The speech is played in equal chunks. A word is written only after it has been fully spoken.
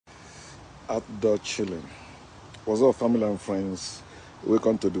outdoor chilling. What's up, family and friends?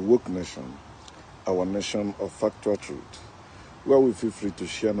 Welcome to the Woke Nation, our nation of factual truth, where we feel free to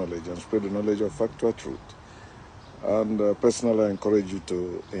share knowledge and spread the knowledge of factual truth. And personally, I encourage you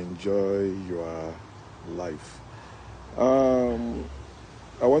to enjoy your life. I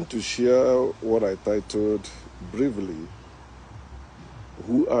want to share what I titled briefly,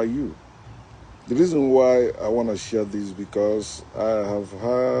 Who Are You? The reason why I want to share this because I have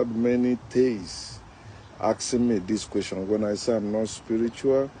heard many theists asking me this question. When I say I'm not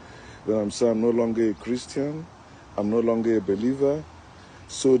spiritual, when I'm saying I'm no longer a Christian, I'm no longer a believer.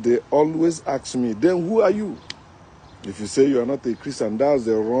 So they always ask me, then who are you? If you say you are not a Christian, that's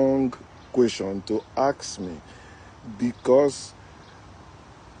the wrong question to ask me. Because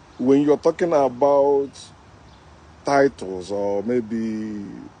when you're talking about titles or maybe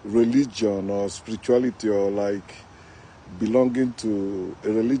religion or spirituality or like belonging to a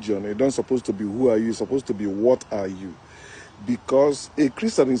religion, it don't supposed to be who are you, it's supposed to be what are you. Because a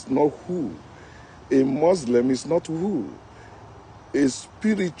Christian is not who, a Muslim is not who, a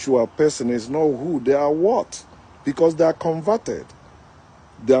spiritual person is not who, they are what? Because they are converted.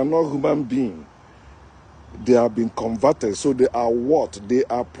 They are not human beings. They have been converted, so they are what? They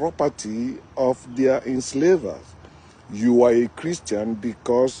are property of their enslavers. You are a Christian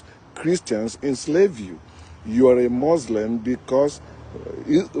because Christians enslave you. You are a Muslim because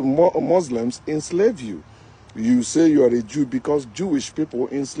Muslims enslave you. You say you are a Jew because Jewish people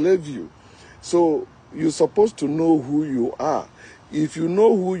enslave you. So you're supposed to know who you are. If you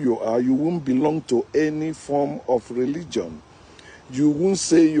know who you are, you won't belong to any form of religion. You won't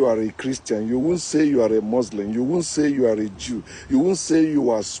say you are a Christian. You won't say you are a Muslim. You won't say you are a Jew. You won't say you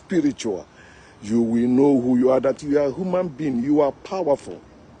are spiritual. You will know who you are, that you are a human being. You are powerful.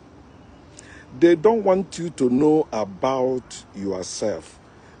 They don't want you to know about yourself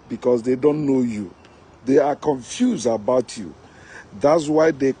because they don't know you. They are confused about you. That's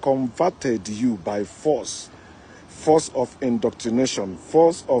why they converted you by force. Force of indoctrination,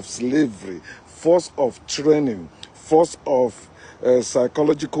 force of slavery, force of training, force of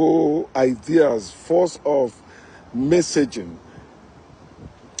psychological ideas, force of messaging.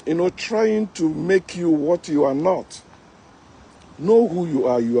 Trying to make you what you are not. Know who you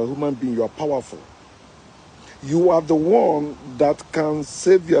are. You are a human being. You are powerful. You are the one that can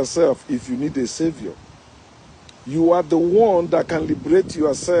save yourself if you need a savior. You are the one that can liberate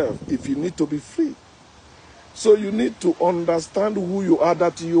yourself if you need to be free. So you need to understand who you are,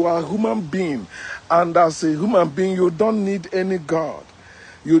 that you are a human being. And as a human being, you don't need any God.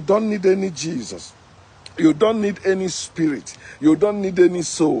 You don't need any Jesus. You don't need any spirit. You don't need any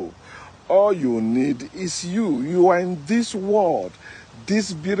soul. All you need is you. You are in this world,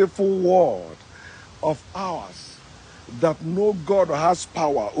 this beautiful world of ours, that no God has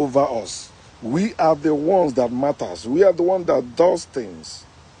power over us. We are the ones that matters. We are the ones that does things.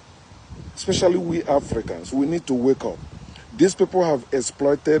 Especially we Africans, we need to wake up. These people have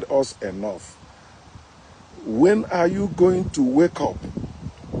exploited us enough. When are you going to wake up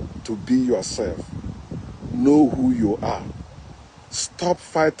to be yourself? Know who you are. Stop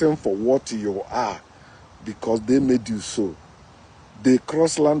fighting for what you are because they made you so. They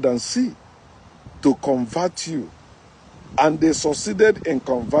crossed land and sea to convert you. And they succeeded in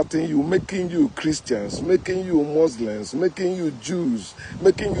converting you, making you Christians, making you Muslims, making you Jews,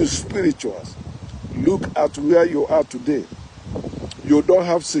 making you spirituals. Look at where you are today. You don't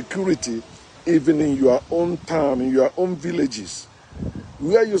have security even in your own town, in your own villages.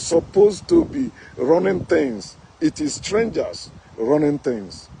 Where you're supposed to be running things, it is strangers running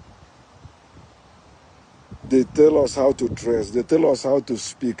things. They tell us how to dress. They tell us how to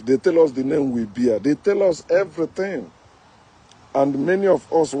speak. They tell us the name we bear. They tell us everything. And many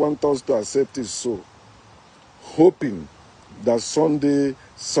of us want us to accept it so, hoping that someday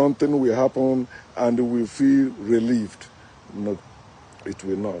something will happen and we feel relieved. No, it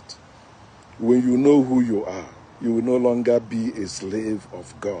will not. When you know who you are, you will no longer be a slave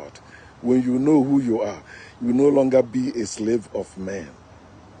of God. When you know who you are, you will no longer be a slave of man.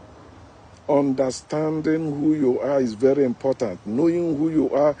 Understanding who you are is very important. Knowing who you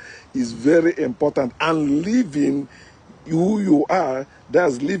are is very important. And living who you are,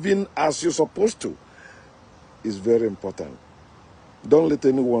 that's living as you're supposed to, is very important. Don't let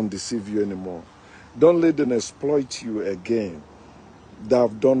anyone deceive you anymore. Don't let them exploit you again. They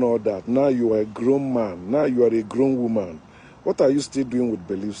have done all that. Now you are a grown man. Now you are a grown woman. What are you still doing with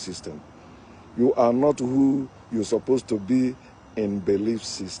belief system? You are not who you're supposed to be in belief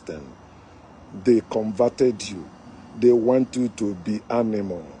system. They converted you. They want you to be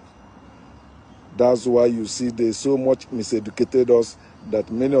animal. That's why you see they so much miseducated us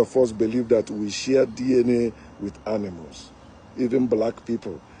that many of us believe that we share DNA with animals, even black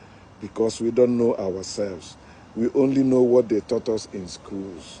people, because we don't know ourselves. We only know what they taught us in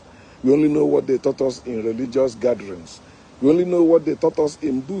schools. We only know what they taught us in religious gatherings. We only know what they taught us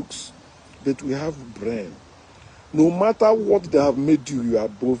in books. But we have brain. No matter what they have made you, you are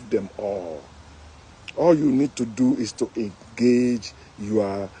above them all. All you need to do is to engage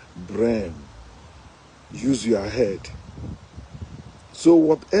your brain. Use your head. So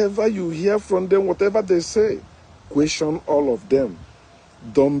whatever you hear from them, whatever they say, question all of them.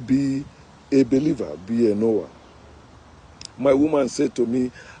 Don't be a believer, be a knower. My woman said to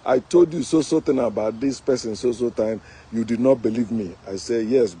me, I told you so thing about this person so time, you did not believe me. I said,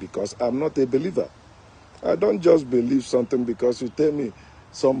 yes, because I'm not a believer. I don't just believe something because you tell me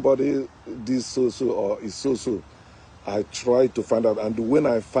somebody this so or is so. I try to find out, and when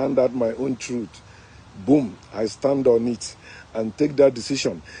I find out my own truth, boom, I stand on it and take that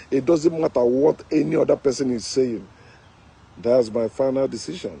decision. It doesn't matter what any other person is saying. That's my final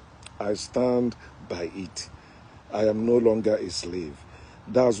decision. I stand by it. I am no longer a slave.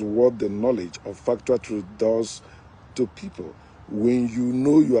 That's what the knowledge of factual truth does to people. When you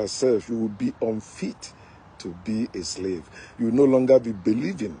know yourself, you will be unfit to be a slave. You will no longer be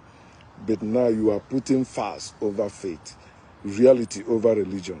believing, but now you are putting fast over faith, reality over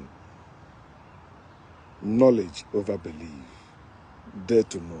religion, knowledge over belief. Dare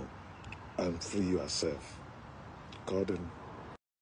to know and free yourself. Gordon.